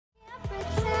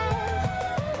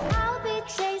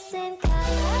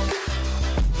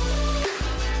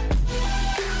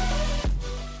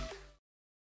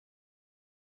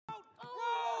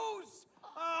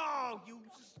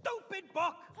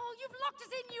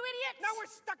Now we're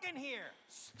stuck in here.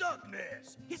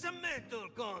 Stuckness is a mental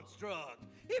construct.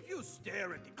 If you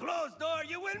stare at the closed door,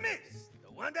 you will miss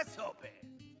the one that's open.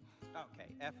 Okay,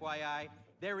 FYI,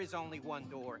 there is only one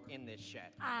door in this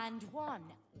shed. And one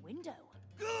window.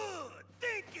 Good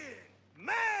thinking,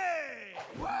 May!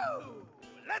 Woo!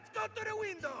 Let's go to the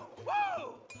window.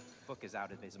 Woo! Book is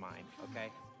out of his mind,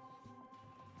 okay?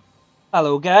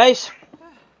 Hello guys,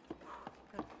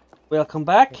 welcome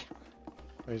back.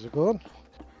 How's it going?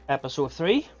 Episode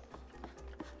 3.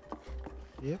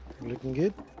 Yep, looking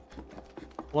good.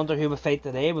 Wonder who we fight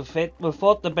today. We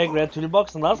fought the big red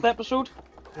toolbox in the last episode.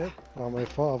 Yep, and we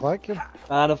fought a vacuum.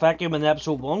 And a vacuum in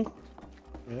episode 1.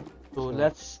 Yep. So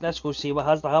let's go see what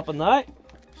has to happen now.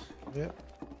 Yep.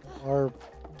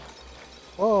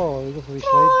 Oh, we go for a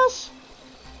slide. Yes.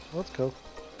 Let's go.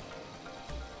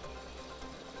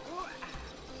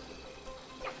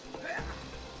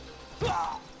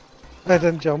 I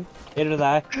didn't jump. Here did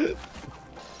I.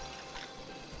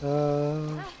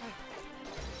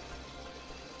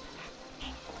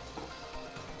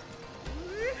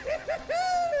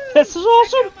 This is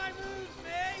awesome! My moves,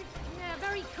 May! Yeah,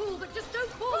 very cool, but just don't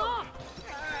fall off.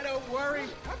 Don't worry,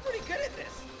 I'm pretty good at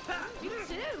this. You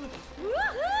too.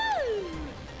 Woohoo!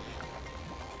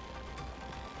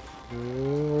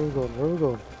 Where are we going? Where are we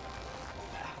going?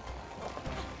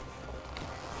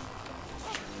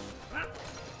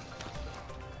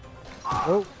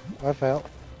 Oh, I fell.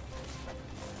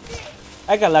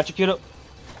 I got electrocuted.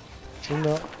 Seen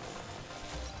that.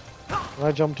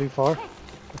 I jumped too far.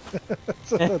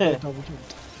 So I double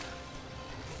jumped.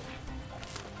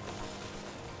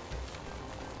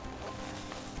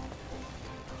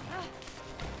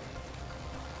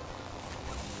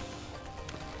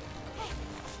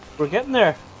 We're getting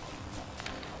there.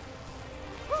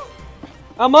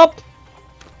 I'm up.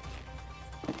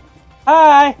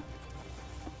 Hi.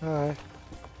 Hi.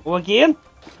 Oh, again?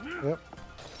 Yep.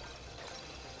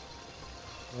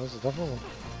 That's a different one.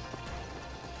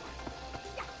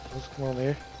 Let's come on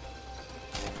here.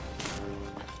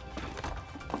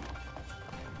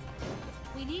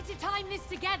 We need to time this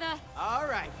together. All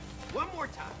right, one more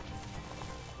time.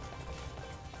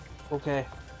 Okay.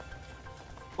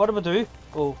 What do we do?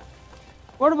 Oh.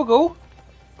 Where do we go?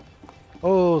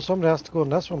 Oh, somebody has to go in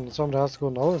this one, and somebody has to go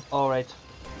in the other. Alright.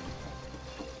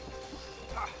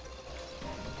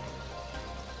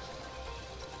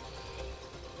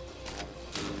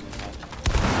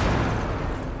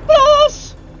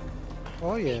 Plus!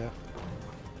 Oh yeah.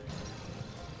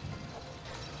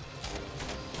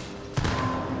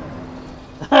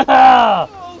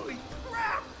 Holy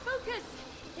crap! Focus.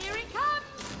 Here it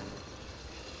comes.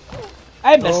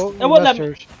 I missed. Oh, It you wouldn't let missed me.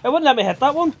 yours. It wouldn't let me hit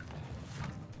that one.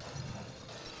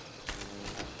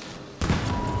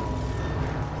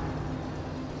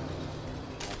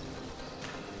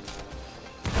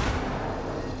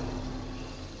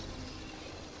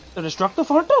 The destructive,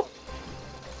 aren't they?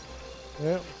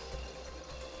 Yep.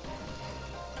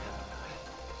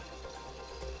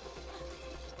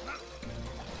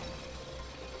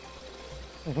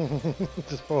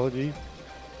 Just followed you.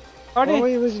 Party. Oh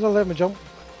wait, where's gonna let me jump?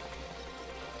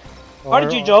 How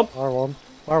did you jump? R1.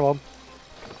 R1.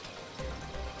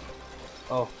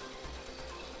 Oh.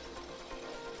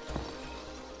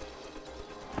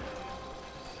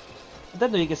 I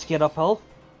didn't know you could skate uphill.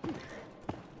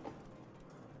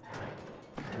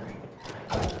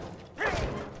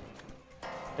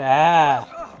 Yeah.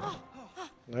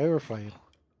 Now we're flying.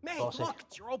 May, Bossy. look,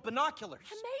 it's your old binoculars.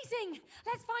 Amazing.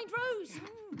 Let's find Rose.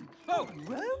 Oh,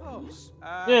 Rose.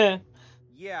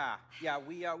 Yeah. Yeah,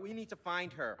 we need to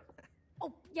find her.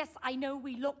 Oh, yes, I know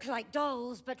we look like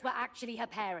dolls, but we're actually her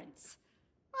parents.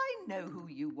 I know who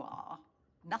you are.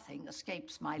 Nothing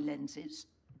escapes my lenses.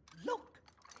 Look.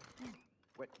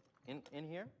 What, in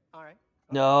here? All right.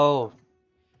 No.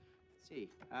 Let's see.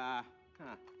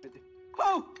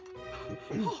 Oh!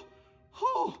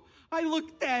 Oh! I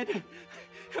look dead.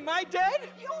 Am I dead?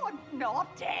 You're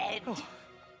not dead.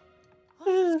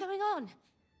 What's going on?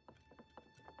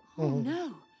 Oh,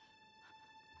 no.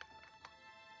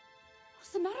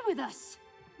 What's the matter with us?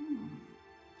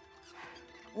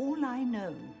 All I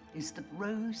know is that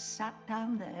Rose sat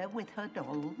down there with her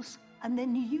dolls, and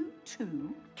then you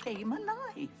two came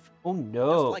alive. Oh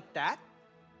no. Just like that?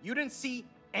 You didn't see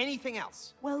anything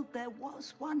else? Well, there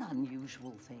was one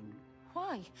unusual thing.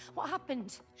 Why? What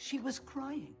happened? She was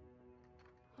crying.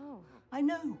 Oh. I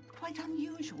know, quite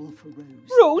unusual for Rose.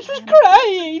 Rose was I'm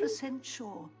crying. 100%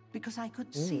 sure, because I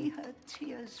could see her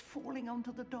tears falling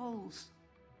onto the dolls.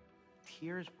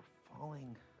 Tears were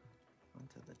falling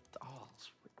onto the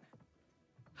dolls.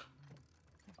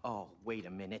 Oh, wait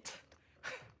a minute.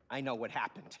 I know what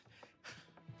happened.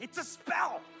 It's a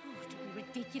spell! Oh, don't be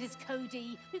ridiculous,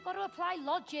 Cody. We've got to apply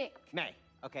logic. May,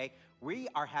 okay? We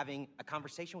are having a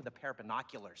conversation with a pair of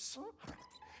binoculars.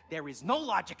 There is no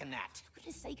logic in that. For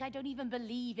goodness sake, I don't even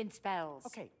believe in spells.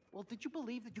 Okay, well, did you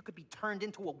believe that you could be turned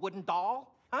into a wooden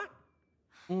doll? Huh?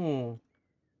 Hmm.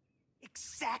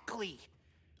 Exactly.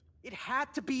 It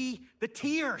had to be the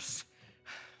tears.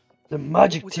 The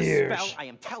magic It was tears. a spell, I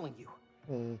am telling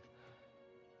you.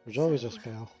 There's always a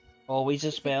spell. Always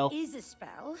a spell. If it is a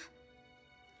spell.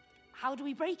 How do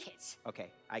we break it? Okay,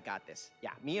 I got this.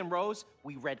 Yeah, me and Rose,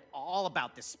 we read all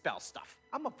about this spell stuff.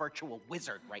 I'm a virtual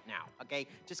wizard right now, okay?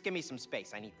 Just give me some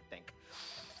space. I need to think.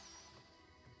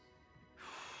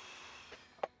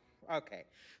 Okay,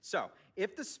 so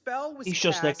if the spell was He's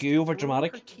just like cast you, over through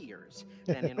dramatic. her tears,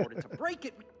 then in order to break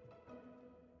it,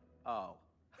 oh,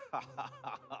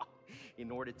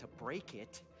 in order to break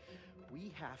it,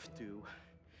 we have to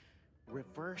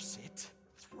reverse it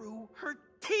through her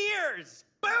tears.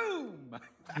 Boom!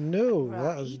 No,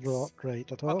 that is Right. not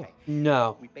right at all. Okay,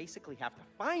 No. we basically have to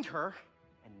find her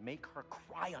and make her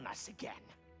cry on us again.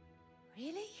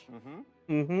 Really? Mm-hmm.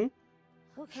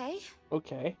 Mm-hmm. Okay,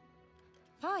 Okay.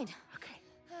 fine. Okay.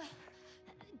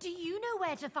 Do you know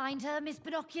where to find her, Miss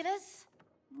Binoculars?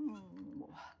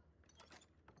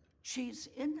 She's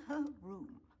in her room.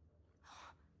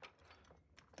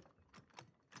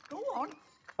 Go on.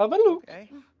 Have a look. Okay.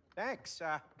 Thanks.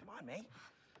 Come on, May.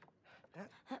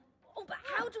 Oh, but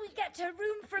how do we get to her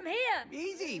room from here?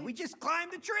 Easy, we just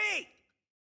climbed the tree!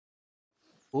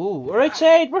 Ooh, we're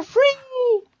outside. We're free.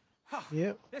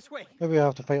 Yep. This way. Maybe we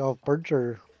have to fight off birds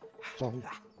or something.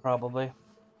 Probably.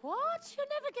 What? You're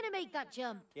never gonna make that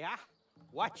jump. Yeah?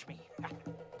 Watch me. Oh,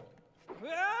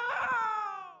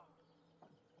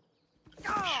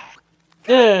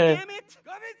 Yeah. Damn it!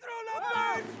 coming through the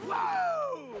birds!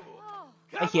 Whoa!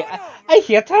 Oh, I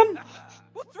hate him.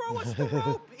 Well, throw us the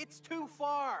rope. It's too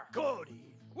far. Cody,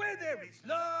 where there is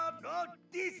love, no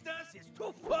distance is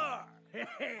too far. oh,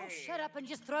 shut up and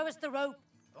just throw us the rope.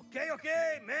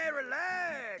 Okay, man,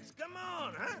 relax. Come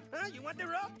on, huh? You want the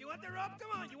rope? You want the rope?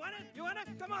 Come on, you want it? You want it?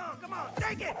 Come on,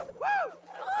 take it!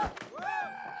 Woo! Woo!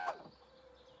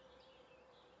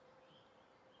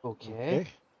 Okay. Okay.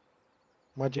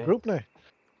 Magic Okay. rope now.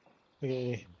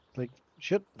 Okay, like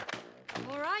shit.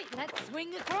 All right, let's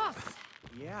swing across.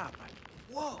 Yeah, but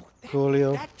whoa,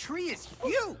 Coolio. that tree is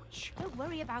huge. Don't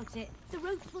worry about it. The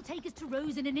ropes will take us to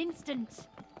Rose in an instant.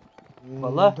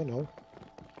 Voila. I don't know.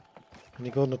 Can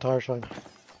you go in the tire sign?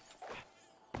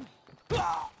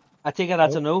 I take it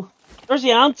that's a no. There's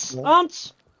the ants. No.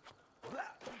 Ants.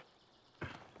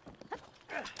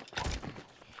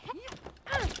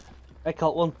 I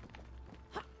caught one.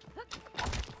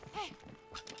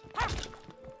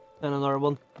 And another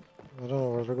one. I don't know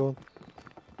where they're going.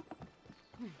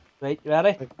 Right, you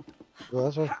ready? Go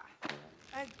this way.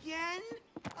 Again?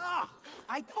 Oh,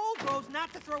 I told Rose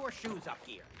not to throw her shoes up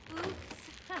here. Oops.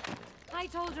 I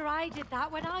told her I did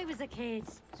that when I was a kid.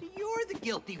 So you're the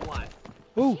guilty one.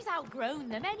 Ooh, She's outgrown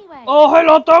them anyway. Oh,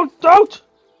 hello, don't!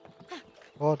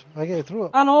 what? I get through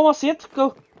it. I know, I see it.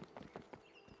 Go.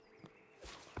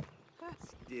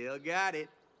 Still got it.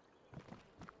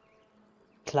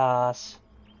 Class.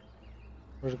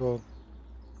 Where's it going?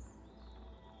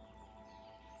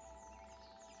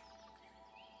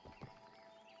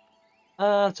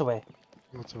 It's away.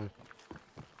 That's right.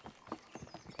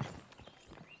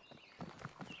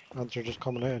 Ants are just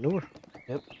coming out of nowhere.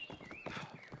 Yep.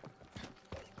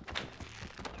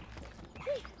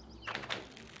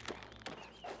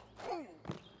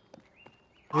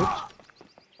 Oops.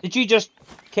 Did you just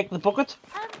kick the bucket?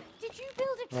 Did you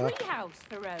build a Yeah. treehouse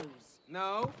for Rose?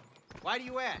 No? Why do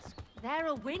you ask? There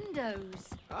are windows.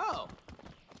 Oh.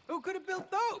 Who could have built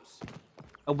those?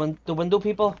 The window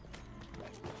people?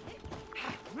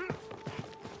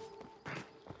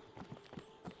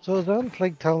 So is that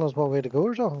like telling us what way to go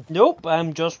or something? Nope,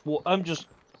 I'm just doing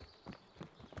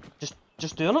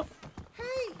it.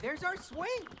 Hey, there's our swing.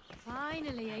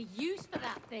 Finally, a use for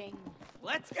that thing.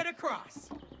 Let's get across.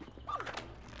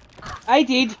 I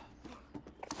did.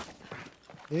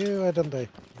 Yeah, I didn't.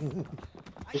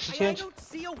 This is I change. don't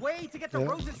see a way to get to Yeah.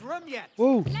 Rose's room yet.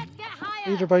 Whoa! Let's get higher.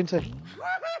 These are bouncy.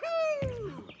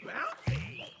 Woohoo!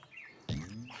 Bouncy!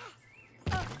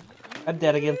 I'm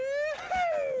dead again.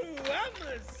 Woohoo! I'm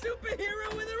a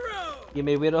superhero with a rope. You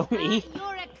may wait on me.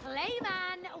 You're a clay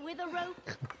man with a rope.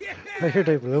 Yeah, I hear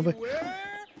Dave Lumley. we're the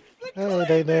Hello,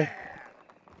 Dave there. Clayman.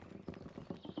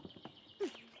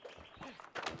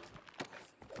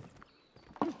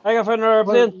 I got found an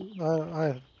airplane.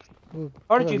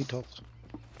 How did you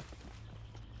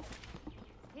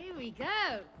Here we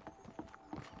go.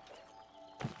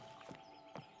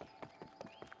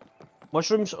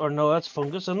 Mushrooms or no? That's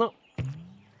fungus, isn't it?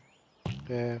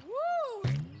 Yeah.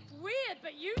 Woo! Weird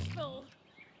but useful.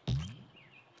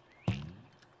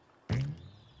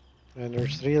 And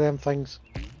there's 3 of them things.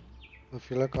 If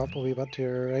you look up a wee bit to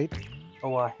your right. Oh,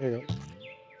 why? There you go.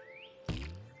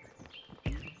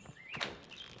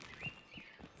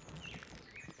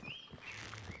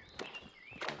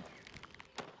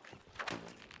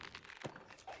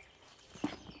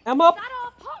 I'm up. Is that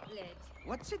our pot lid?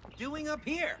 What's it doing up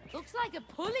here? Looks like a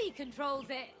pulley controls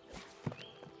it.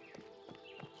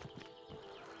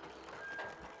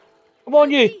 Come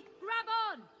on, you. Cody,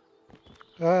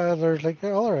 grab on. There's like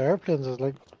other airplanes. Is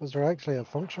like, was there actually a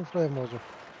function for them? Was there?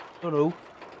 Don't know.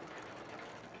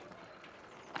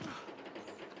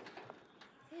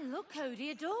 Hey, look,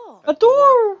 Cody, a door. A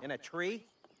door. In a tree?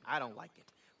 I don't like it.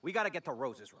 We gotta get to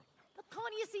Rose's room. But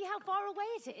can't you see how far away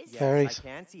it is? Yes, Fairies. I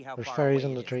can see how There's far fairies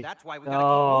away in the it is. tree. That's why we gotta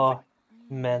Oh,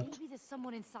 keep meant. Maybe there's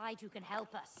someone inside who can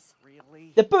help us. moving.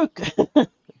 Really? The book.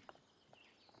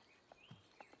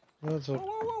 That's Whoa, a,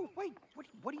 whoa, whoa! Wait,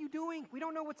 what are you doing? We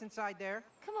don't know what's inside there.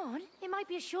 Come on, it might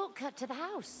be a shortcut to the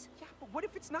house. Yeah, but what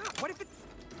if it's not? What if it's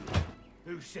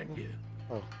Who sent you?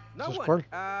 oh, no it's a one?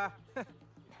 squirrel.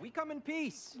 We come in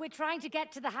peace. We're trying to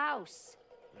get to the house.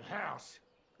 The house.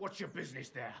 What's your business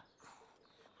there?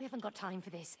 We haven't got time for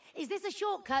this. Is this a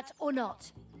shortcut or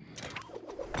not?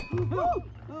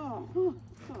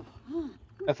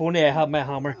 If only I had my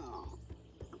hammer.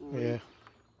 Yeah.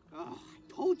 Oh,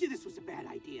 I told you this was a bad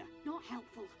idea. Not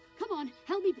helpful. Come on,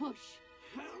 help me push.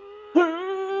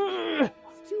 Oh,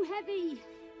 It's too heavy.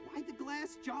 Why the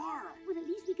glass jar? Well, at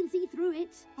least we can see through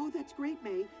it. Oh, that's great,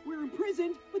 May. We're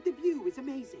imprisoned, but the view is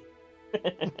amazing.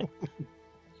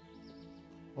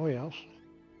 Oh yes.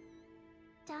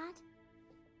 Dad?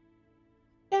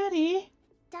 Daddy,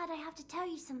 Dad, I have to tell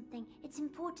you something. It's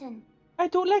important. I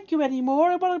don't like you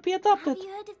anymore. I want to be adopted. Have you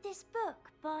heard of this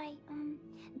book by,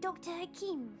 Dr.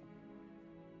 Hakim?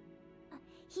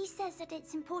 He says that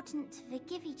it's important to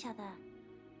forgive each other.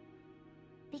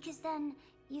 Because then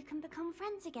you can become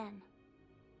friends again.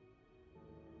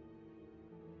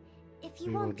 If you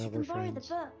We were want, you never can borrow the friends.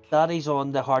 book. Daddy's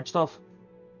on the hard stuff.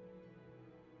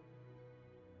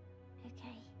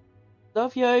 Okay,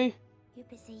 Love you. you're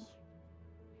busy.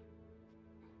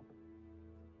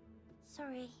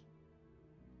 Sorry.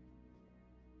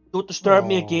 Don't disturb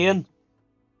me Aw. again.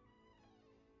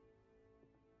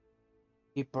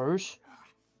 Keepers.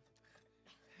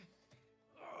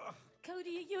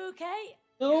 Cody, are you okay?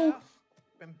 No.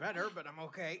 Been better, but I'm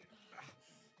okay.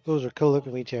 Those are cool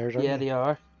looking wee chairs, aren't Yeah, they? they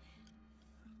are.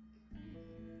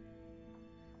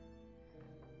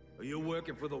 Are you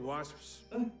working for the Wasps?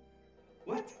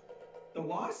 What? The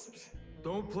wasps?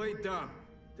 Don't play dumb.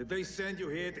 Did they send you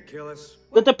here to kill us?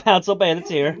 With the pencil by its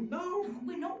ear. No.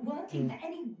 We're not working for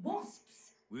any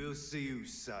wasps. We'll see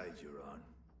whose side you're on.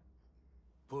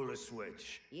 Pull a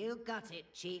switch. You got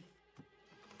it, Chief.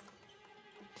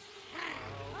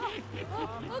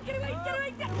 Oh, get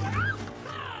away, get away!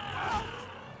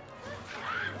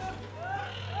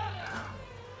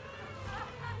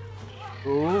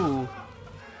 Ooh.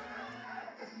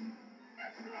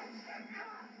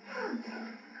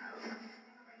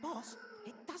 Boss,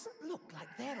 it doesn't look like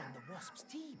they're on the Wasps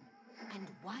team. And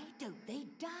why don't they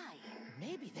die?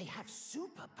 Maybe they have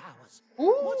superpowers.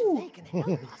 What if they can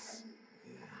help us?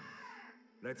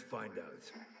 Let's find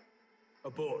out.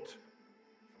 Abort.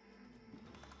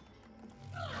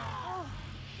 Oh,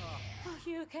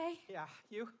 you okay? Yeah,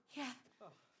 you? Yeah,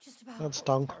 just about. That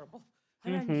stung. Terrible.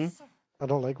 Horrendous. I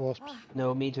don't like wasps.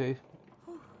 No, me too.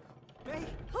 May?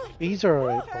 Bees are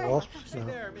alright, but Hey, wasps, hey no.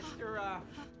 there,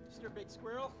 Mr. Big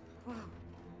Squirrel.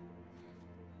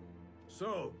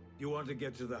 So, you want to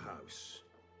get to the house?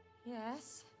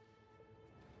 Yes.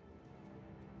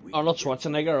 We Arnold can get you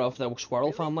Schwarzenegger of the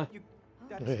Squirrel family.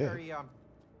 That's Yeah. very,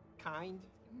 kind.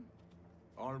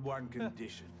 on one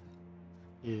condition.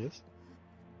 Yes.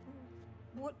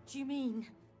 What do you mean?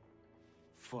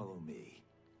 Follow me.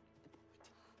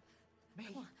 May,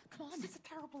 Come on. this is a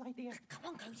terrible idea. Come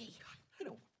on, Cody. I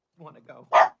don't want to go.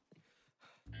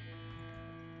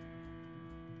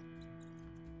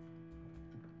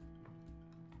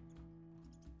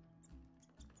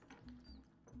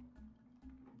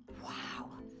 Wow,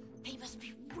 they must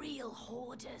be real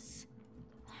hoarders.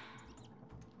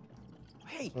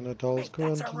 Hey, When the dolls Hey, go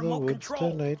that's into our the remote woods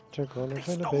control. tonight, they're gonna They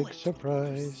find a stole big it.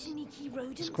 surprise. Sneaky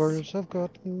rodents. Squirrels have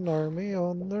got an army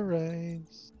on the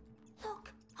rise.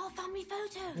 Look, our family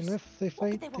photos. And if they What could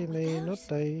fight, they they want with may not those?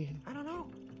 die. I don't know.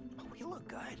 Oh, you look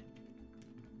good.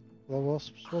 The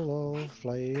wasps will all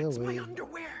fly That's away. my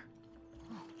underwear.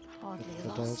 Hardly The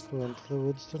dolls lost. go into the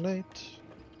woods tonight.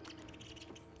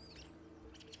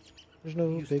 There's no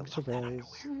Used big to love that surprise.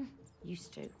 underwear.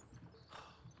 Used to.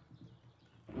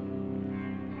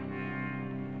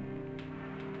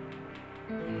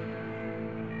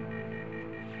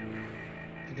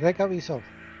 Did you like that wee song?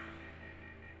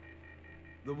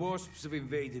 The wasps have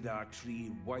invaded our tree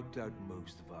and wiped out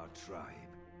most of our tribe.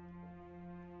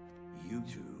 You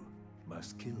two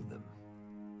must kill them.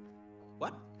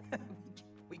 What?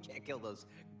 We can't kill those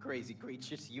crazy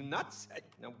creatures. You nuts?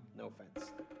 No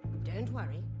offense. Don't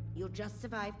worry, you'll just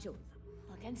survive 2 of them.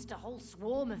 Against a whole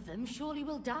swarm of them, surely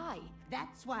we'll die.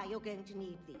 That's why you're going to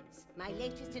need these. My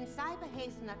latest in cyber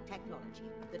hazelnut technology,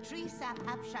 the tree sap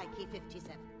Abshiki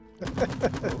 57.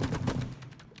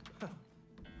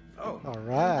 Oh. All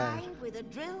right. Combined with a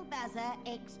drill bazzer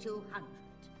X200.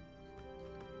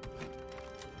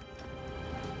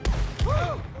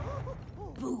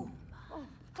 Boom.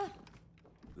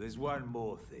 There's one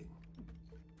more thing.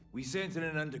 We sent in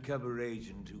an undercover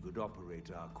agent who could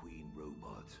operate our queen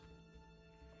robot.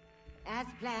 As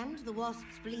planned, the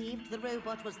wasps believed the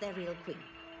robot was their real queen.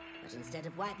 But instead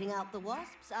of wiping out the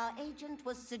wasps, our agent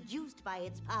was seduced by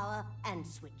its power and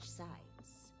switched sides.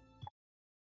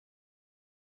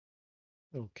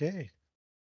 Okay.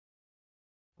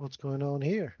 What's going on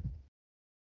here?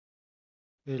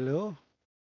 Hello?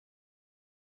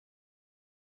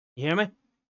 You hear me?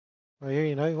 I hear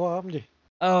you now. What happened to you?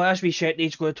 Oh, as we shit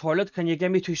needs to go to the toilet, can you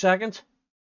give me 2 seconds?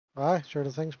 Aye, sure,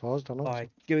 the thing's paused on it. Alright,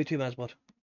 give me 2 minutes, bud.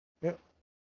 Yep.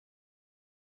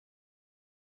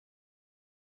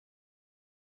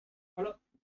 Hello?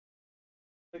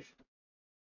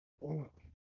 Oh.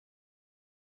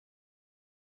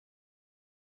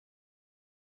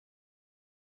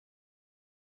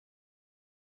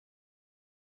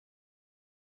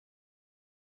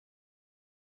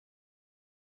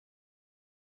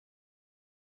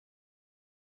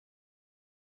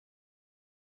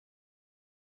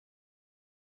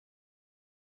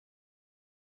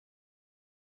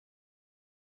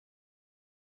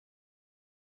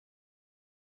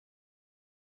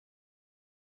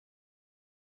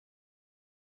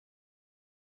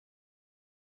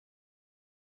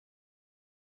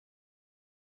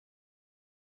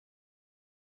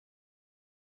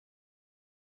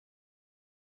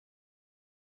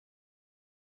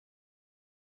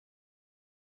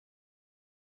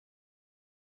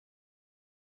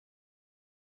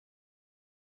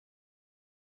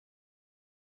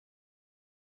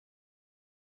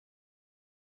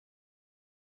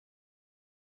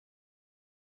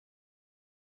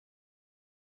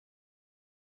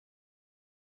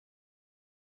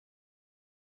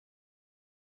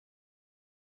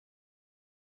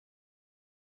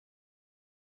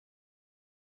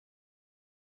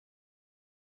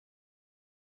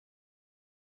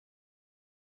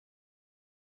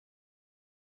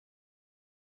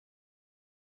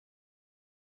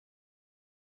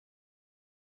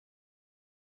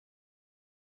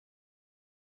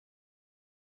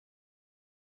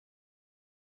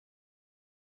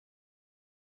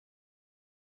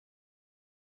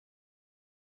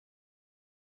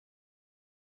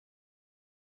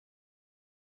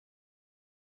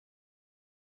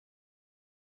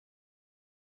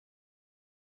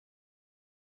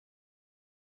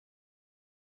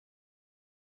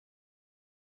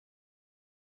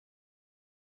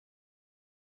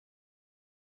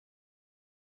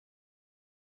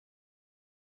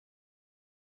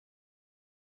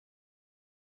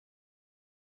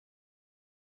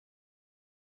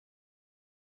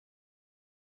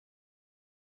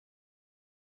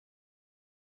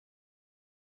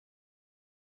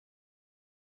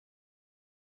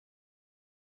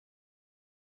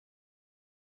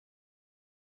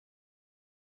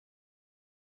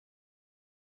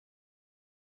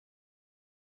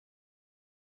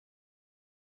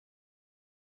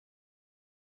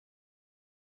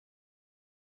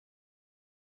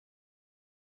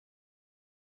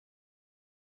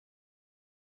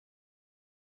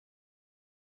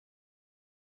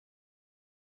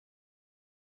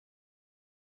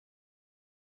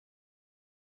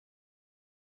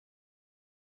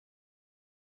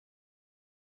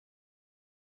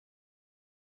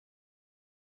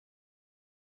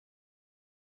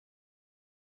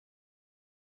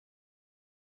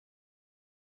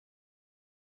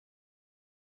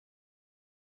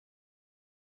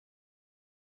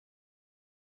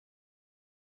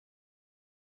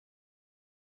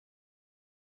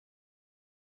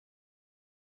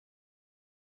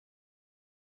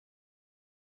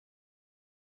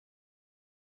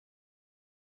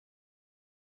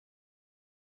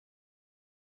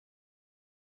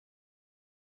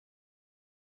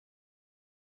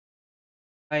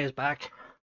 I is back.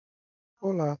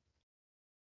 Hola.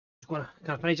 gonna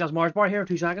can I finish this Mars bar here?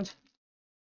 2 seconds.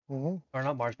 Mm-hmm. Or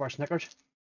not Mars bar, Snickers.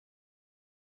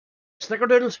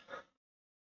 Snickerdoodles.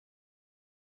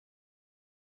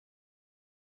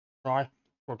 Sorry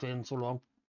for taking so long.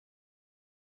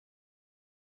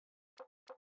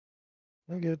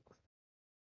 I'm good.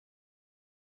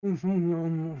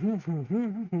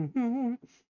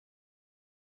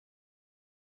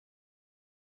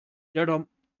 You're done.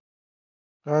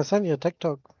 I sent you a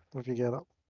TikTok if you get it.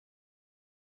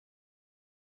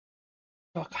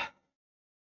 Fuck.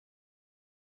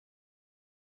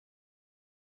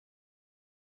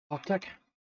 Fuck tick.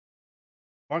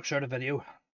 Mark shared a video.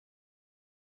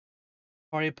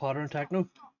 Harry Potter and techno.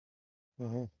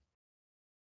 Mm-hmm.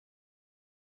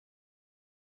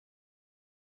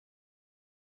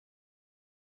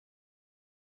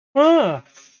 Ah.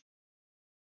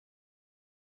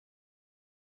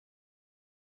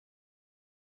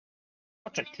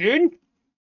 That's a tune.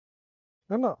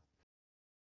 I'm not.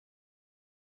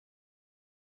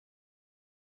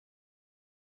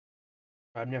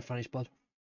 I'm near finished, bud.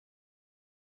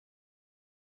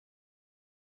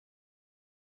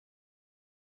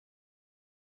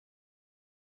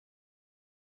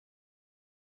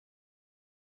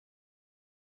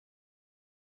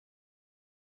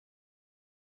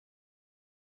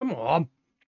 Come on.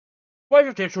 Why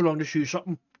does it take so long to shoot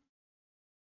something?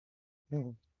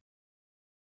 Mm-hmm.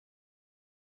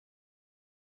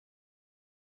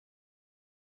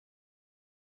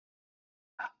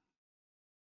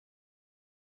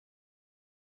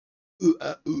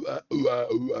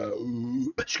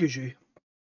 Excuse you.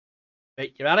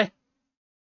 Right, you ready?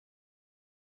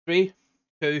 3,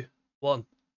 2, 1.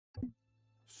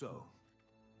 So,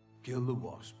 kill the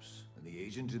wasps and the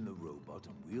agent in the robot,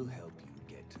 and we'll help you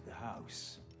get to the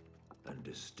house.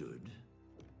 Understood?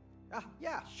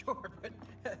 Yeah, sure, but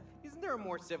isn't there a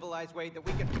more civilized way that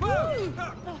we can...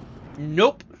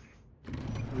 Nope.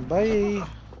 Bye.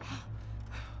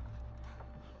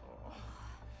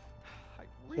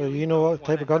 So you know what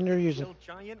type of gun you're using?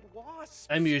 Giant wasps.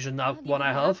 I'm using that Well, you one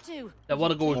I wouldn't have. to. That one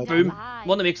that goes Take boom. down the hive.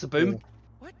 One that makes the boom.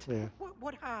 What? Yeah.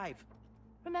 What hive?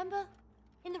 Remember?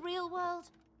 In the real world?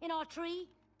 In our tree?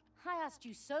 I asked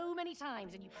you so many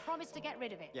times and you promised to get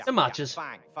rid of it. Yeah, It matches.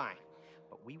 fine. But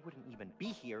we wouldn't even be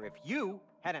here if you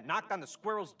hadn't knocked on the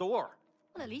squirrel's door.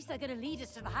 Well, at least they're gonna lead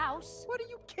us to the house. What, are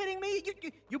you kidding me?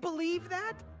 You believe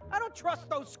that? I don't trust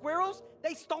those squirrels.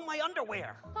 They stole my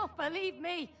underwear. Oh, believe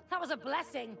me, that was a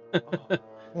blessing.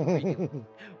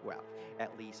 Well,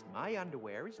 at least my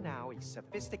underwear is now a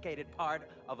sophisticated part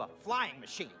of a flying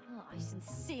machine. Oh, I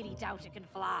sincerely doubt it can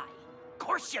fly. Of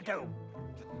course you do.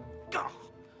 Ugh.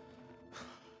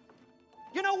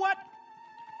 You know what?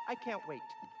 I can't wait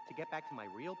to get back to my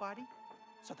real body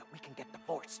so that we can get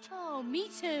divorced. Oh, me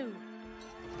too.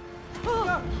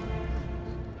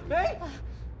 May?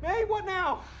 May, what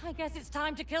now? I guess it's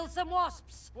time to kill some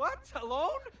wasps. What? Alone?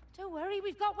 Don't worry,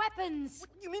 we've got weapons.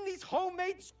 You mean these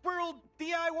homemade squirrel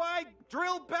DIY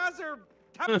drill bazzer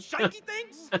shaky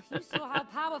things? You saw how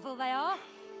powerful they are.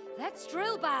 Let's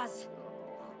drill, Baz.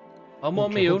 I'm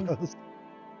on my own.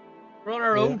 We're on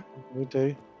our own. Me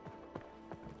too.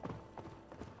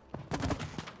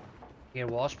 Here,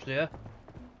 wasps, yeah.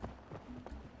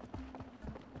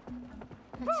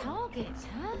 A target,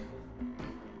 huh?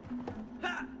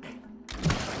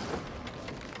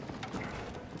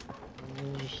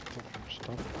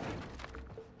 Stop.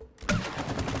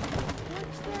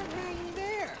 What's that hanging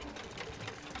there?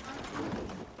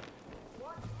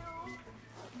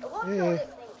 What Yeah. you're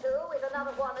listening to is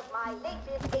another one of my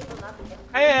latest hazelnut hits.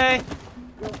 Hey!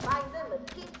 You'll find them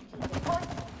at Geek Point.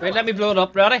 Right, let me blow it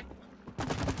up. Ready? The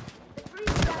three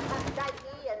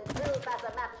Dicey and drill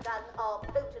bazzer match gun are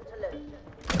potent alone.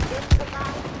 Against the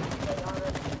mind, they are a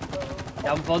lethal. You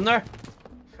having fun there?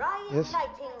 Try Yes.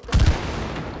 igniting the...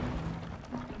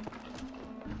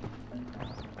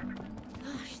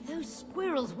 Gosh, those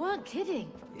squirrels weren't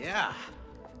kidding. Yeah.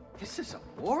 This is a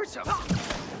war zone.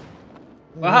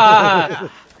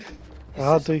 Ah! I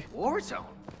had to. War zone.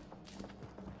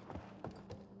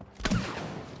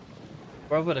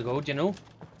 Where would I go, do you know?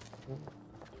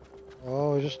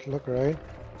 Oh, just look around.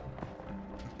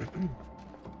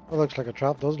 That looks like a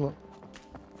trap, doesn't it?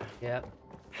 Yeah.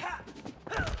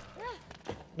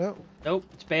 No. Nope,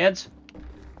 it's beds.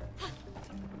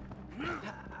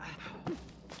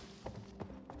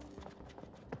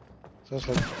 So it's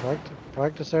like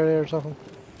practice area or something.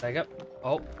 Take it.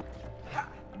 Oh.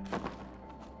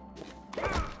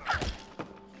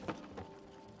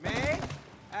 May,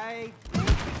 I think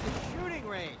it's a shooting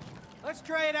range. Let's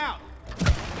try it out.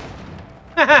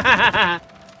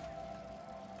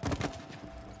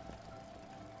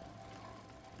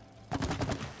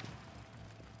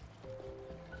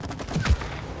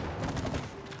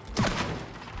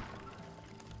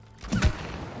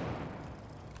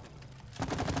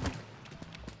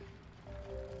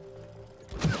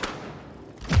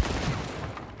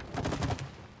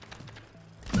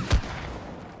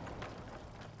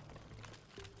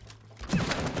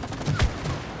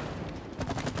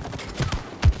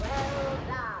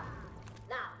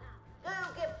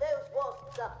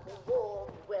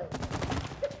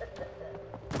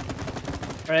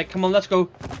 Alright, come on, let's go.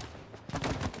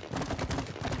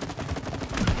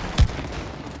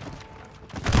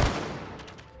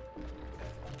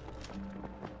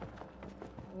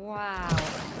 Wow.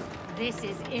 This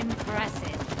is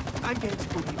impressive. I'm getting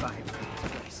spooky vibes from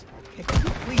this place. Can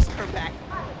you please turn back?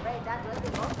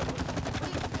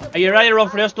 Are you ready to run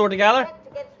for this door together?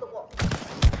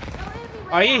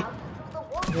 Are you?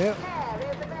 Yeah.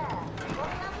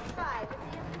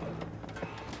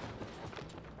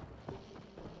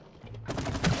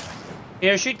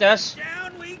 Here, shoot this.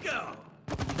 Down we go.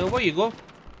 So where you go?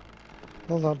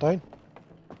 Hold that down.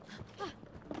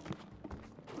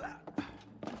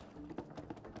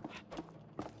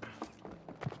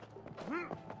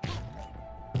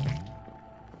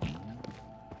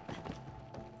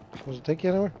 Does it take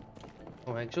you anywhere?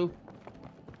 I think so.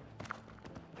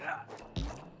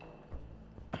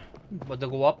 But they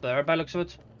go up there by the looks of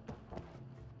it.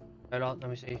 Hold on, let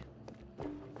me see.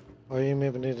 Oh, you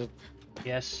maybe need it.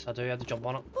 Yes, I do have to jump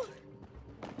on it.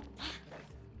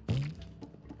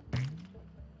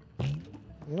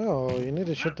 No, you need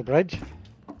to shoot the bridge.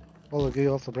 All the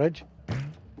goo off the bridge.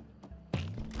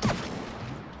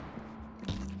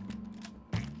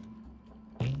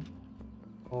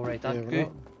 Alright, that's Yeah,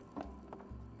 good.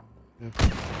 Yeah.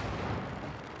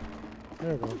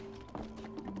 There we go.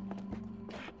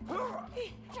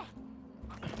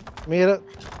 Made it.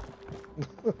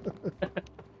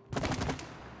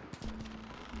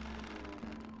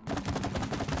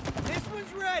 This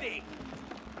one's ready.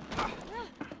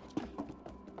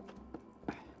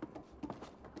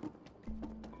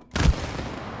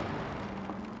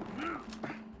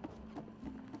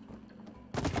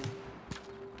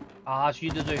 Ah, that's you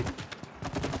to do.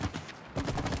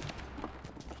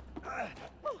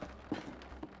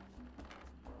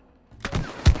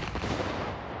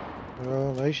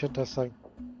 Oh, nice shot this thing.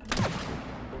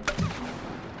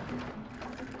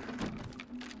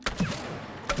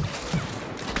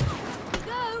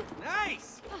 Go!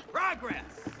 Nice. Progress.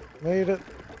 Made it.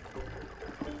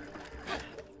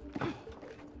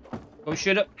 Go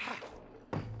shoot it.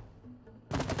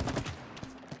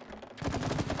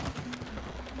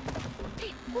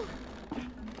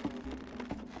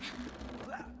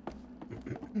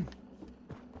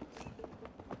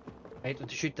 Right,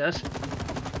 let's shoot this.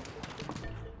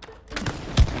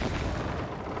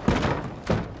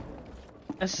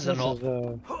 This is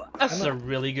this is a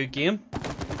really good game.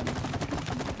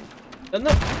 Isn't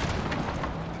it?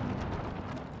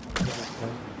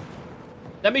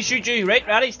 Let me shoot you, right?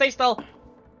 Ready? Stay still.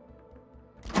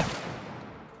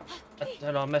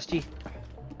 Hold on, missed you.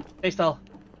 Stay still.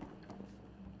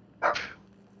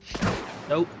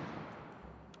 Nope.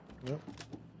 Nope.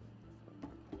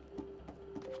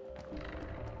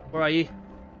 Where are you?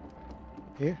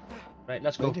 Here. Right,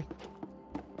 let's go. Ready?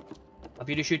 Have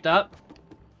you to shoot that?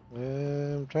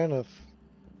 I'm trying to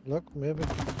look, maybe.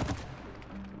 It's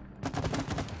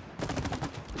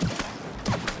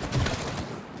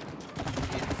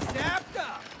snapped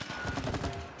up.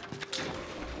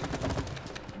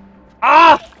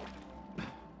 Ah!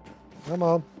 Come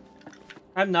on.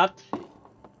 I'm not.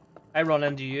 I run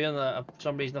into you and for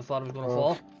some reason I thought I was going to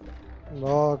fall.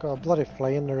 No, I got a bloody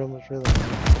fly in the room. It's really.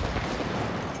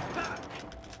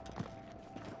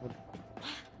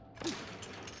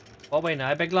 What way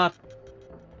now, big lad?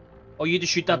 Oh, you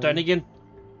just shoot that down again?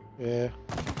 Yeah.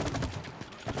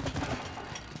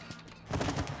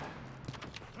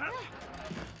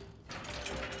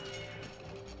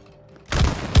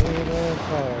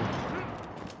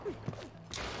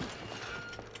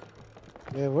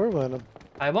 Yeah, we're winning.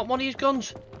 I want one of these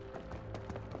guns.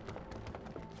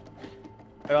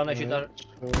 Hold on, I shoot that.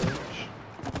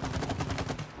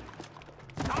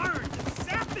 Darn, the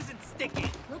sap isn't sticking.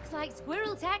 Looks like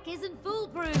squirrel tack isn't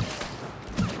foolproof.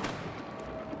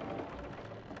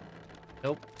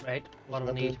 Nope, right. What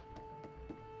do I need?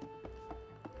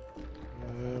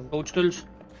 Um, Toadstools.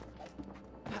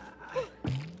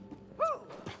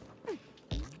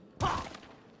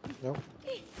 Nope.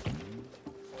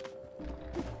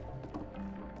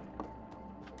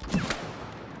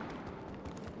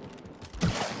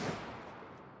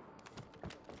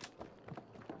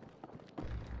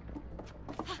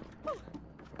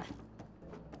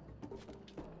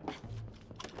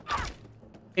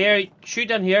 Here,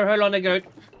 shoot in here. How long I get out?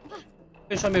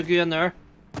 Put some of you in there.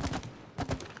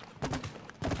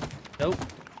 Nope.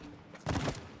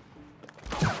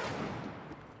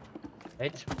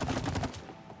 Right.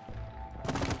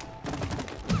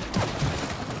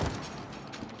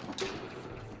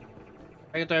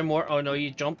 I get down more. Oh no,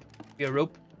 you jump. Your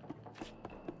rope.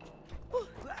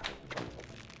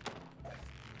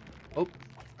 Oh.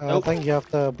 I think you have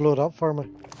to blow it up for me.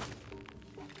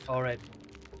 All right.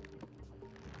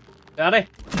 Ready?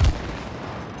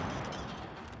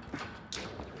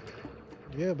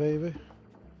 Yeah, baby.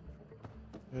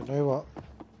 You know what?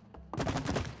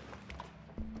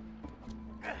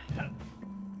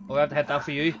 Oh, I have to hit that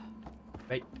for you.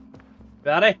 Right.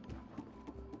 Ready?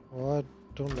 Oh, I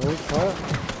don't know. Try it.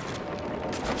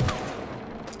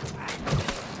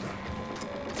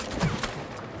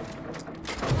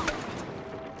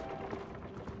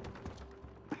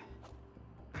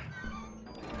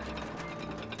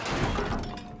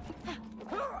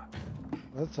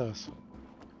 That's us.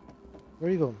 Where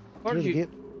are you going? Where Through the you- gate.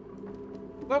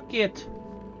 What gate?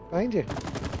 Behind you.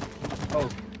 Oh.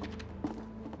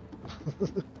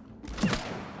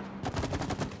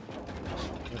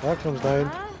 If that comes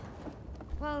down.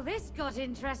 Well, this got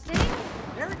interesting.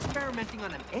 They're experimenting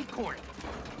on an acorn.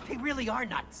 They really are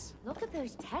nuts. Look at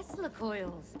those Tesla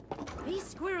coils. These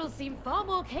squirrels seem far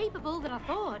more capable than I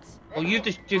thought. Oh, you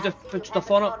just put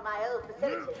stuff on it. my old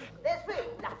facility. There's really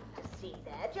nothing to see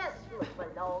there. Just move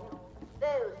along.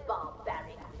 Those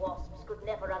barbaric wasps could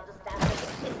never understand the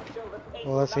potential of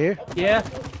Oh, that's here? Yeah.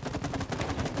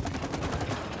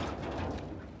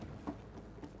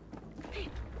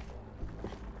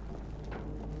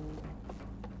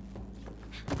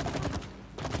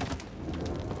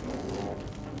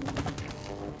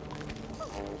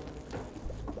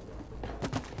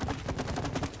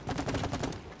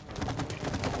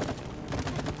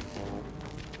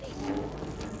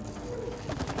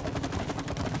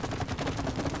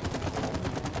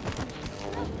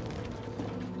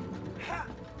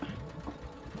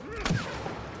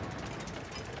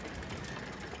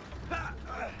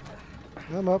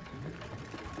 I'm up.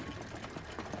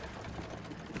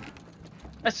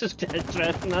 That's just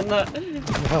interesting, isn't it?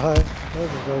 Alright, that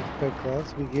was a very big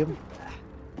class. We give him.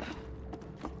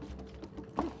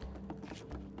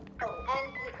 Oh,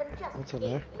 and you can just What's in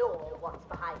there? ignore what's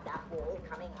behind that wall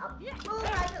coming up. Move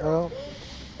right Well. along,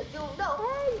 please. You'll know.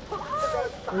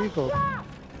 Where you going?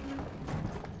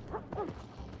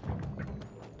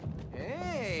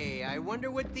 Hey, I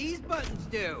wonder what these buttons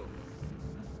do.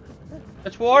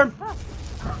 It's warm.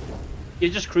 You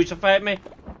just crucified me.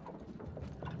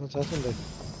 What's that one do?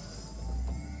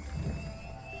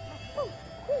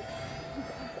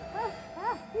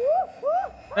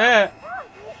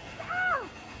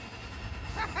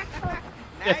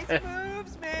 Nice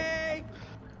moves, May.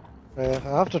 I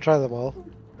have to try them all.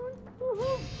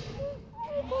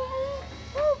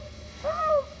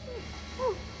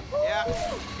 Yeah,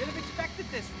 you'd have expected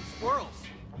this from squirrels.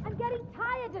 I'm getting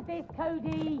tired of this,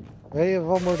 Cody. Hey, you have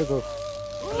one more to go.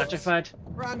 Electrified.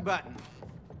 Wrong button.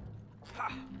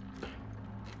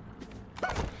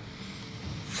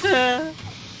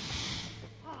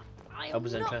 I'm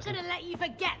was not interesting. gonna let you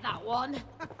forget that one.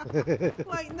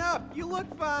 Lighten up. You look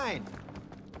fine.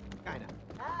 Kinda.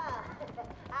 Ah,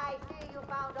 I see you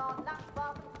found our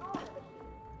lunchbox corner.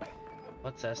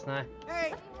 What's this now?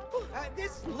 Hey,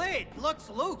 this lid looks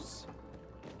loose.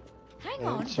 Hang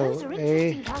on, so those are A-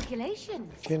 interesting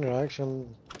calculations. Chain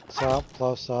reaction, sap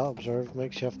plus observe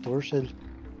makeshift door seal.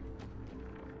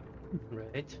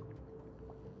 Right.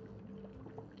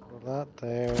 Put that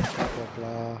there, blah blah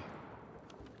blah.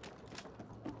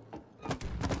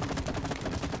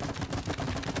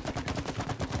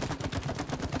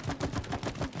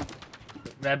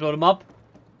 Red blow them up.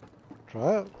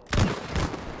 Try it.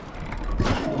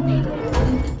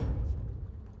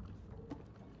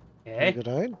 Okay. Go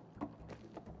down.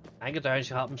 I get down,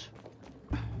 see what happens.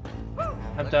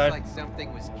 I'm Looks down. like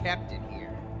something was kept in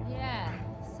here. Yeah,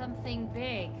 something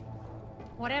big.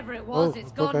 Whatever it was, Oh,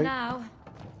 it's gone okay. now.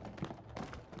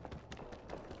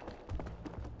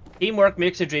 Teamwork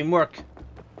makes the dream work.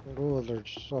 Oh,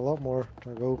 there's a lot more to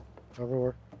go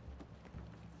everywhere.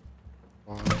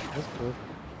 Wow, that's cool.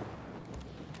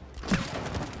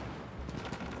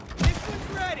 This one's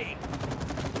ready.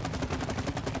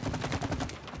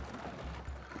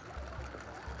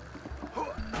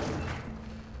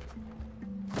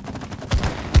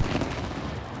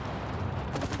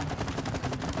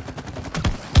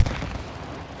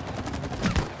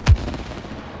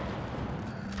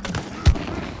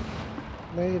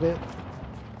 Made it.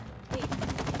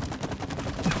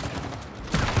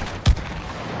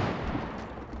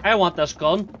 I want this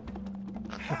gun.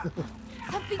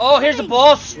 Something's Oh, here's the coming.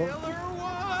 boss. Killer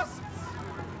wasps.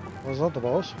 Was that the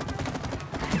boss?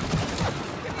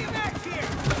 Give me a match here.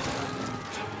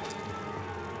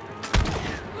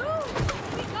 Ooh,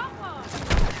 we got one.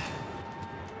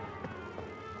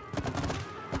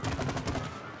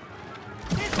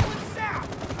 This one's south.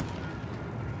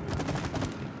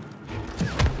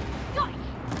 Got you.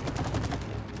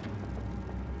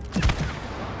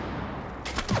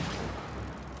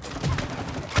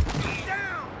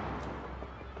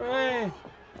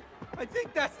 I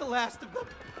think that's the last of them.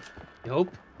 You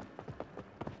hope.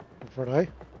 For now.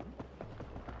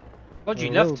 What'd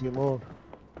you There lift? will be more.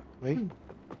 Me?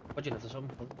 What'd you lift or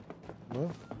something?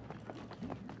 No.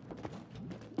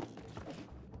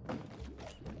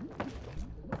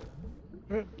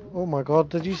 Oh my god,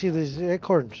 did you see these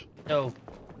acorns? No.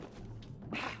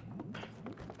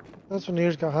 That's when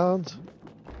ears got hands.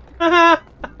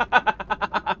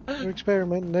 They're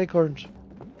experimenting acorns.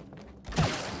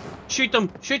 Shoot them!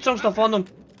 Shoot some stuff on them!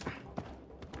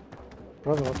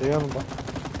 Probably not doing them, but...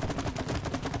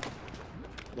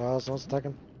 No, it's not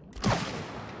sticking.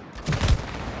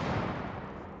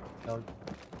 No.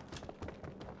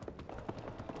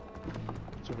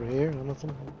 It's over here,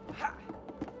 nothing.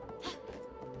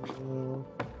 No.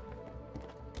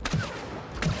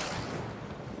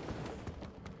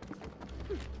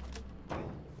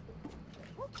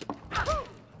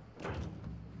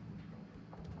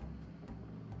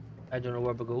 I don't know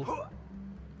where to go.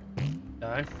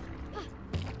 Down.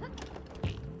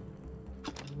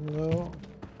 No.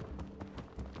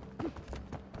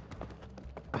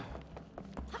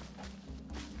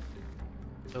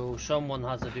 So someone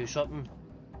has to do something.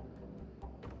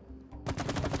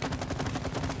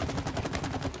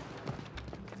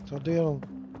 So deal.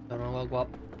 Don't know, I'll go up.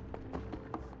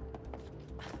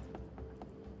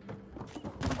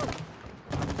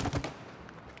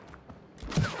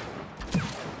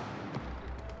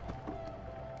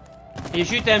 Can you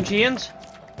shoot them chains?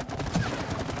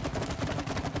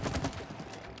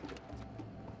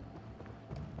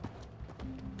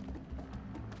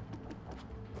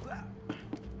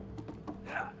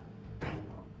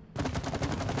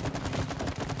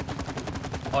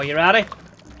 Oh, you ready?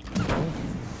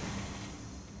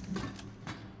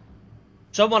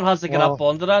 Someone has to get up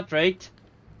onto that, right?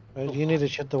 Right, you need to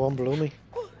shoot the one below me.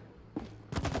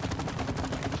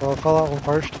 So I'll call that one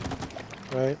first.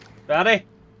 Right. Ready?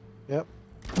 Yep.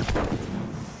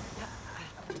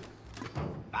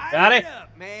 Got it?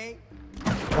 Up, May.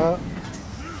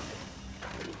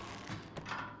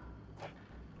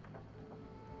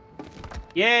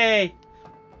 Yay!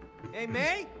 Hey,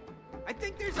 May. I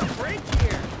think there's a bridge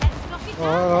here.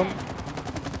 Oh,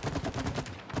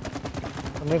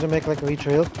 I need to make like a wee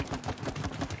trail.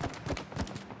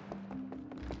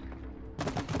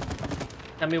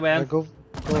 Tell me when. Go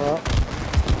out.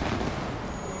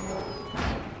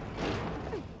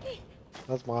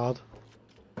 That's mad.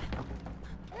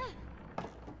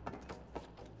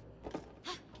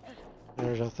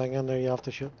 There's a thing in there you have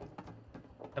to shoot.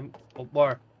 Oh,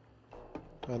 where?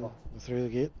 And through the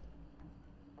gate.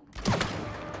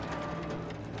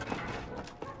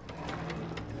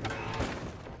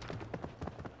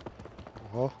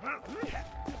 Oh.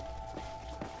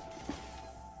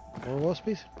 More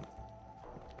waspies?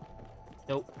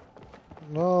 Nope.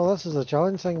 No, this is a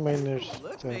challenge thing, man. There's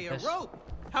Look, May, a rope.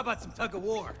 How about some tug of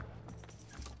war?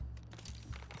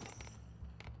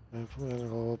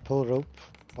 Pull a rope.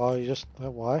 Oh, you just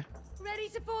why? Ready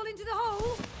to fall into the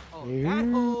hole? Oh, that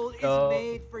hole is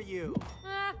made for you.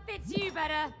 Fits you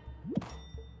better.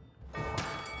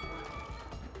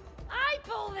 I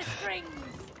pull the strings.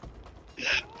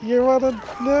 You wanna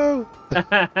no?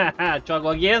 Try to go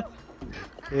again?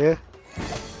 Yeah.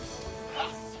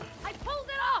 Yes! I pulled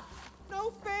it off!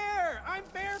 No fair! I'm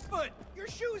barefoot! Your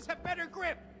shoes have better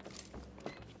grip!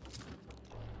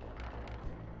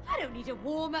 I don't need a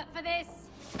warm-up for this.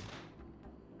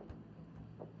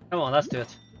 Come on, let's do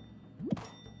it.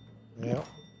 Yeah.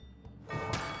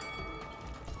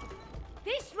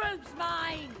 This rope's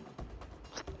mine!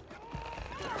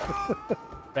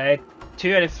 Right,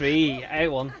 2 out of 3, I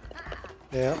won.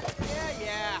 Yeah.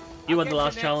 Yeah. You won the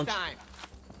last challenge. Time.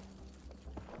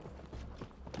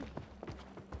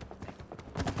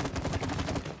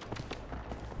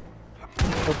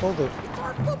 Football, dude. It's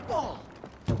our football!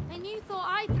 And you thought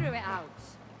I threw it out?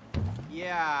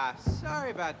 Yeah,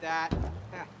 sorry about that.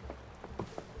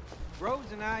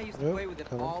 Rose and I used to play with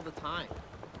it all the time.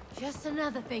 Just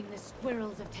another thing the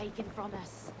squirrels have taken from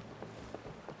us.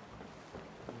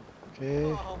 Okay.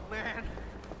 Oh, man.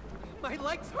 My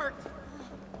legs hurt.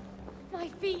 My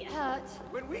feet hurt.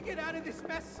 When we get out of this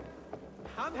mess,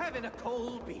 I'm having a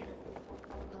cold beer.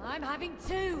 I'm having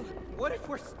 2. What if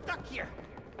we're stuck here?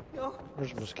 No.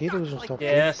 There's mosquitoes and stuff.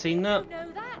 Yeah, I seen that. You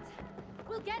know that.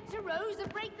 We'll get to Rose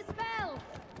and break the spell.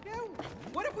 No.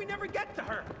 What if we never get to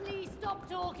her? Please stop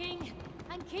talking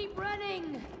and keep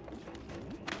running.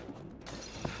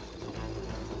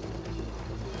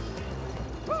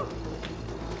 Oh.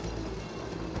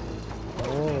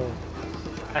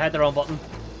 I had the wrong button.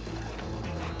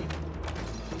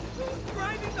 Who's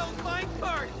driving those mine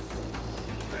carts?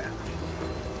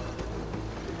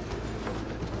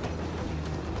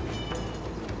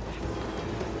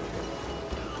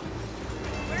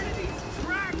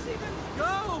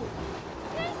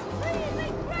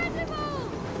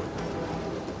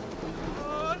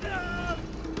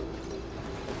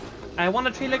 I want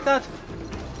a tree like that.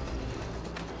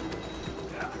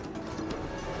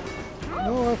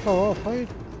 No, I fell off. I...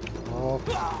 Oh.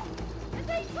 Are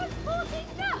they transporting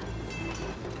nuts?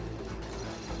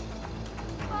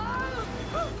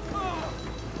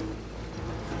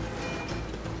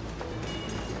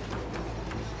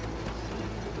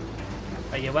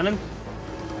 Are you winning?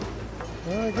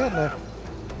 Oh, I got now.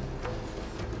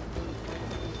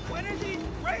 When are these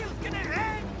rails gonna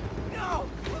end? No,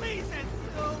 please,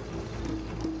 Enzo.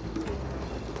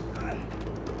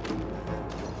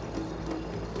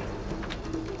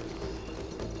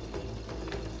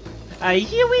 Are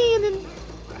you winning?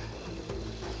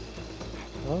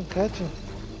 I'm catching.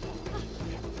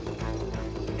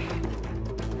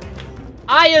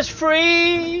 I is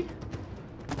free.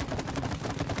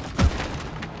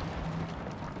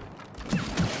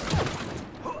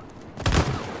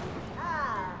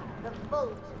 Ah, the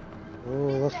bolt.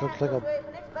 Oh, this looks like a Open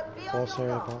it, but be on boss your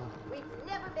area guard. battle. We've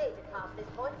never made it past this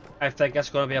point. I think it's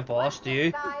gonna be a boss. Do you?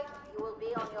 Side, you will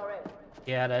be on your own.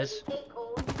 Yeah, it is. Acorn.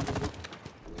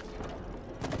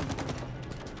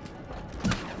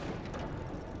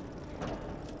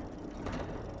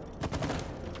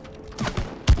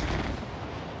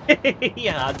 You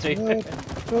had to. No,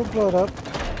 don't blow it up.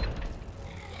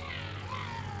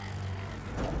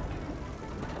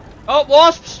 Oh,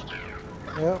 wasps!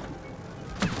 Yep.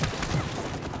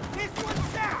 This one's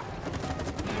south.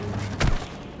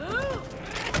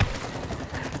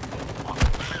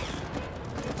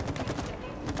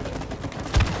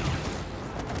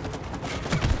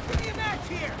 Give me a match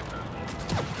here.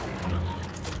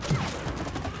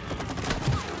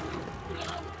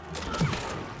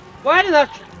 Why did that?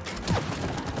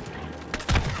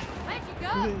 Where'd you go?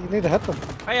 You need to hit them.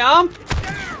 I am.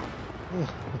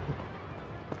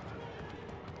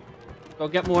 Go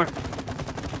get more. I'm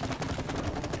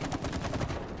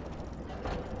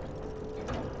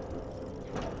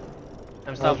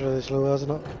That's stopped. really slow,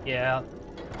 isn't it? Yeah.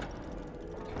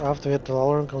 After hit the other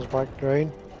one comes back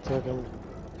green, so I can...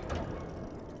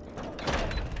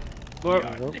 More.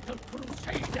 There you go.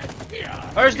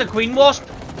 Where's the queen wasp?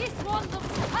 This one looks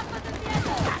tougher than the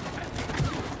other.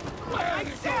 My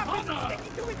sap is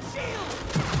sticking to its shield.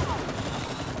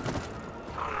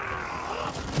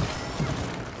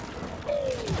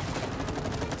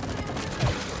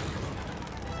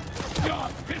 Your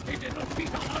filthy little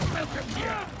feet are unwelcome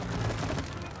here.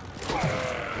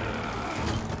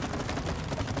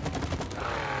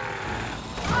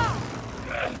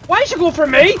 Why'd you go for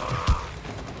me?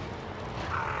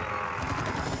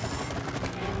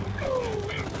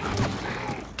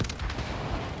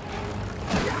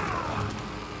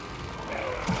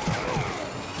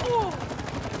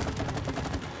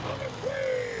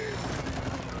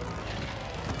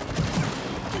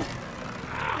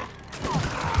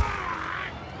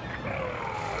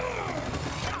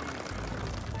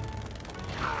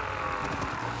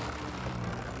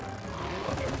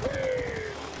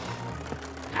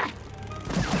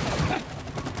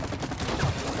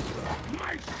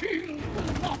 My shield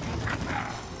will not shatter.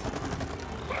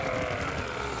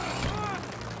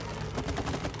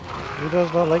 He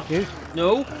does not like you.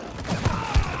 No.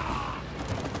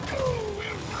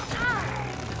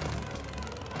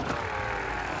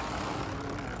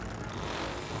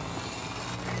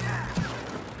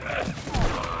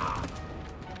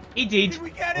 He did. Did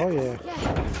we get it? Oh yeah.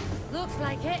 Yeah, looks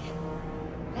like it.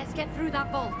 Let's get through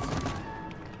that vault.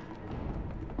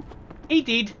 He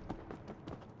did.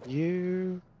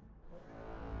 You...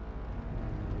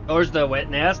 There's the wet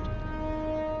nest.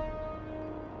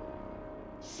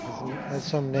 That's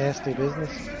some nasty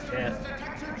business. Yeah.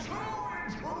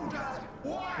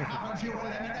 Why haven't you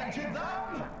eliminated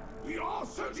them? We are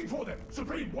searching for them,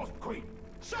 Supreme Wasp Queen.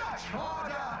 Search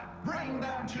harder. Bring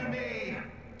them to me.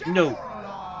 Dead No. or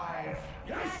alive.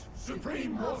 Yes,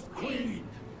 Supreme Wasp Queen.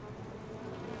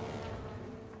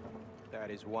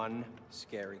 That is one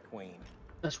scary queen.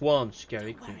 That's one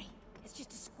scary Don't queen. worry. It's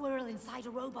just a squirrel inside a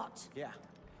robot. Yeah,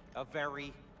 a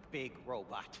very big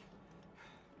robot.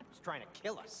 It's trying to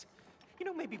kill us. You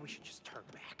know, maybe we should just turn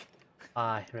back.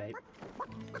 Aye, right.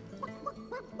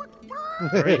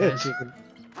 There he is. Chicken.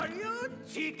 Are you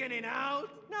chickening out?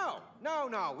 No.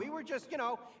 We were just, you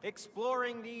know,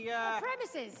 exploring the,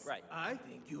 Premises. Right. I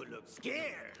think you look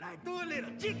scared, like two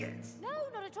little chickens. No,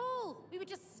 not at all. We were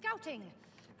just scouting,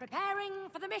 preparing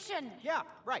for the mission. Yeah,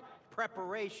 right.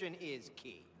 Preparation is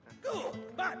key. Good,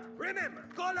 but remember,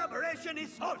 collaboration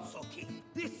is also key.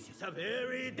 This is a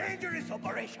very dangerous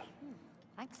operation.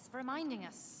 Thanks for reminding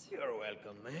us. You're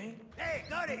welcome, man. Hey,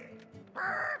 Cody!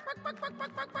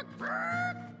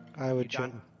 I would shoot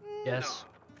done? him. Yes.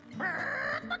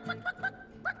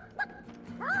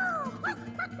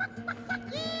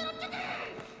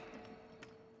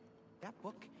 That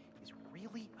book is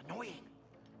really annoying.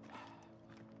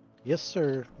 Yes,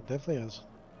 sir. It definitely is.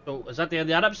 So, is that the end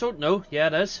of that episode? No. Yeah,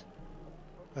 it is.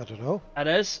 I don't know. It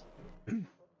is.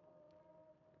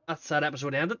 That's that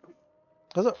episode ended.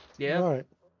 Is it? Yeah. All right.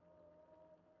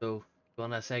 So, you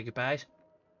want to say goodbyes?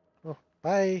 Oh,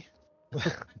 bye.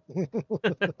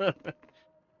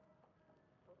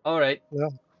 All right. Yeah.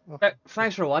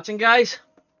 Thanks for watching, guys.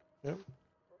 Yep.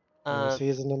 We'll see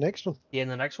you in the next one. See you in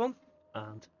the next one.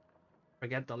 And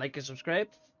forget to like and subscribe.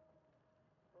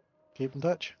 Keep in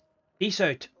touch. Peace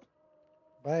out.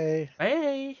 Bye.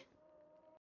 Bye.